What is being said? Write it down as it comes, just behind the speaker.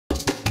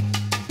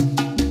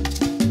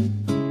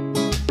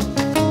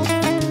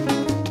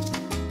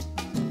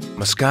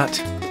Muscat,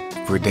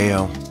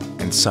 Verdeo,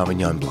 and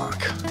Sauvignon Blanc.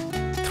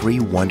 Three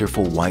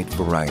wonderful white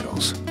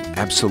varietals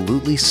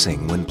absolutely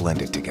sing when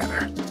blended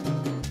together.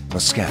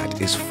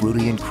 Muscat is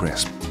fruity and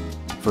crisp.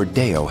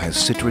 Verdeo has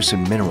citrus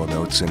and mineral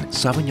notes, and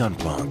Sauvignon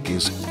Blanc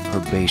is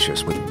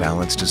herbaceous with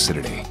balanced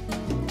acidity.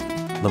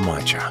 La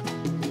Mancha,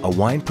 a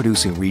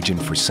wine-producing region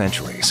for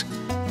centuries,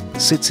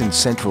 sits in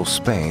central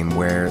Spain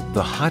where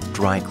the hot,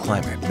 dry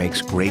climate makes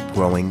grape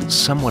growing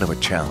somewhat of a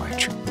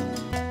challenge.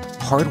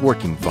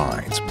 Hard-working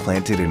vines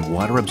planted in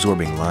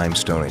water-absorbing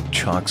limestone and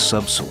chalk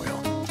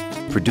subsoil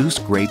produce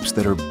grapes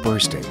that are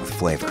bursting with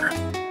flavor.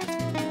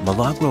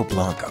 Milagro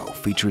Blanco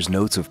features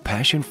notes of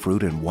passion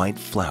fruit and white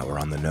flower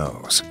on the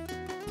nose,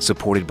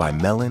 supported by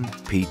melon,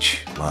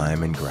 peach,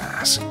 lime, and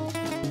grass,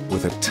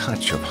 with a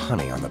touch of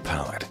honey on the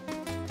palate.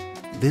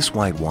 This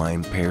white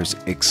wine pairs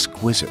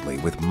exquisitely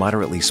with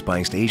moderately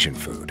spiced Asian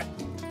food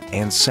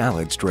and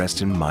salads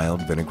dressed in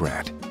mild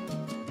vinaigrette.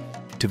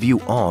 To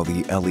view all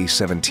the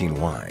LE17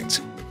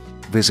 wines,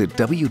 visit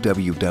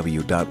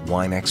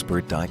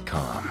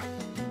www.winexpert.com.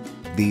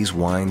 These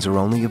wines are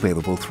only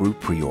available through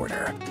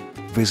pre-order.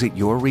 Visit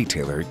your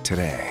retailer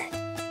today.